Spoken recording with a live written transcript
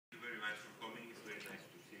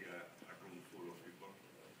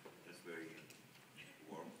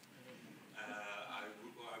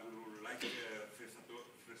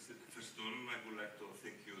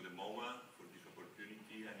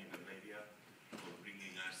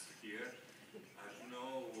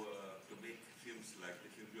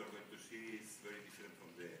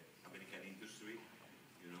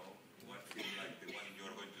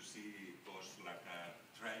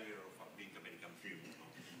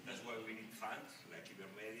funds, like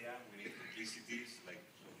Ibermedia, we need publicities, like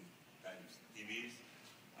sometimes TVs,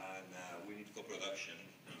 and we need co-production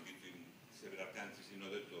in between several countries in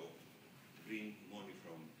order to bring money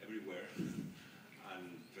from everywhere and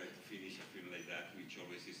try to finish a film like that, which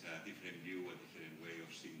always is a different view, a different way of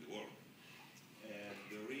seeing the world.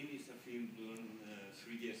 The Ring is a film done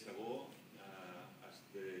 3 years ago. As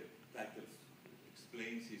the title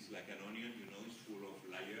explains, it's like an onion, you know, it's full of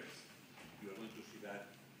layers. You are going to see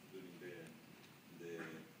that during the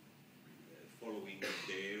following the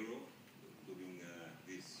Aero, during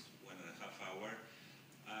this 1.5 hours.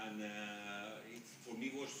 And it, for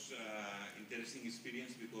me, was an interesting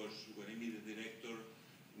experience because when I met the director,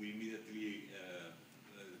 we immediately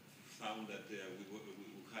found that we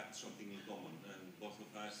had something in common, and both of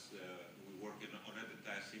us we worked on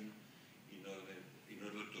advertising in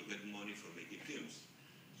order to get money for making films.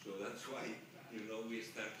 So that's why, you know, we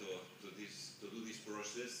start to do this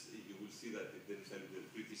process. You will see that there is a little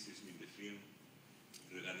criticism in the film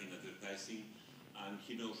regarding advertising, and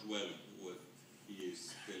he knows well what he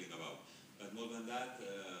is telling about. But more than that,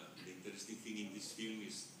 the interesting thing in this film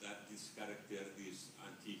is that this character, this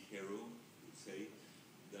anti-hero, would say,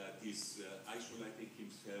 that is isolating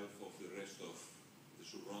himself of the rest of the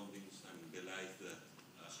surroundings and the life that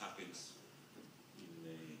happens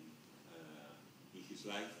in his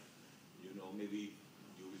life. You know, maybe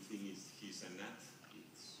you will think he's a nut.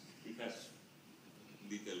 He has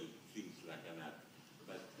little things like a nut.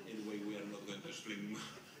 But anyway, we are not going to explain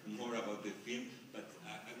more about the film. But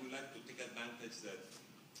I would like to take advantage that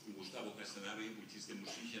Gustavo Casenave, which is the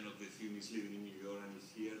musician of the film, is living in New York and is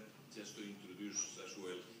here just to introduce as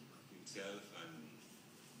well himself, and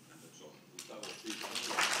that's all. Gustavo, please.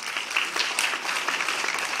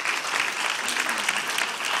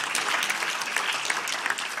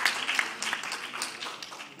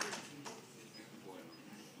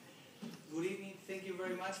 Good evening. Thank you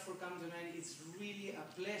very much for coming tonight. It's really a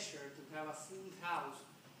pleasure to have a full house.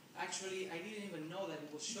 Actually, I didn't even know that it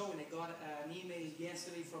was showing. I got an email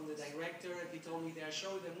yesterday from the director. He told me they are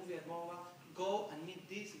showing the movie at MOMA. Go and meet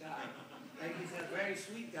this guy. Like, he's a very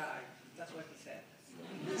sweet guy. That's what he said.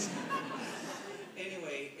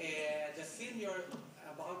 Anyway, the film you're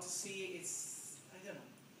about to see, it's, I don't know,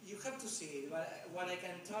 you have to see it. But what I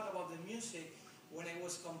can talk about the music, when I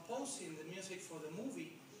was composing the music for the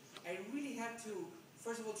movie, I really had to,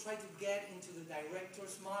 first of all, try to get into the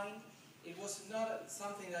director's mind. It was not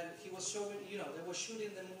something that he was showing, you know, they were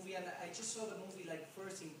shooting the movie, and I just saw the movie like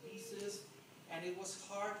first in pieces, and it was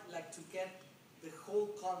hard like to get the whole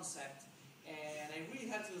concept. And I really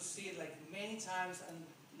had to see it like many times and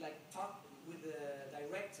like talk with the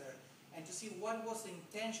director and to see what was the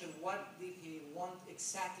intention, what did he want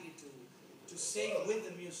exactly to say with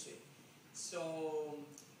the music. So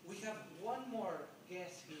we have one more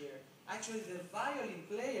guest here. Actually, the violin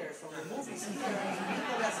player from the movie is here.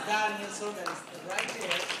 Nicholas Danielson, that is right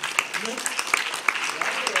there. Nick,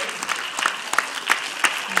 right there.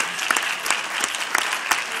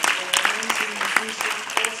 An amazing musician,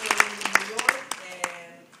 also in New York.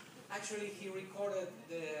 And actually, he recorded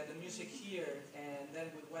the music here. And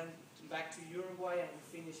then we went back to Uruguay and we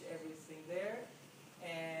finished everything there.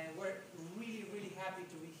 And we're really, really happy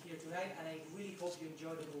to be here tonight. And I really hope you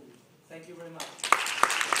enjoy the movie. Thank you very much.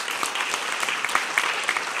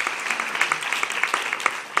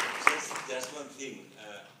 Just one thing,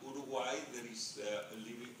 Uruguay, there is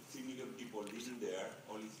 3 million people living there,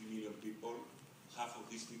 only 3 million people. Half of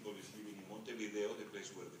these people is living in Montevideo, the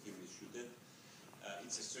place where the film is shooted.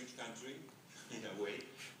 It's a strange country, in a way,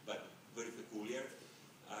 but very peculiar.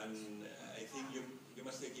 And I think you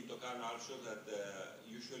must take into account also that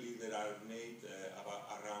usually there are made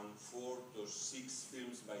around 4 to 6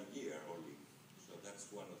 films by year only. So that's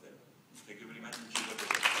one of them. Thank you very much.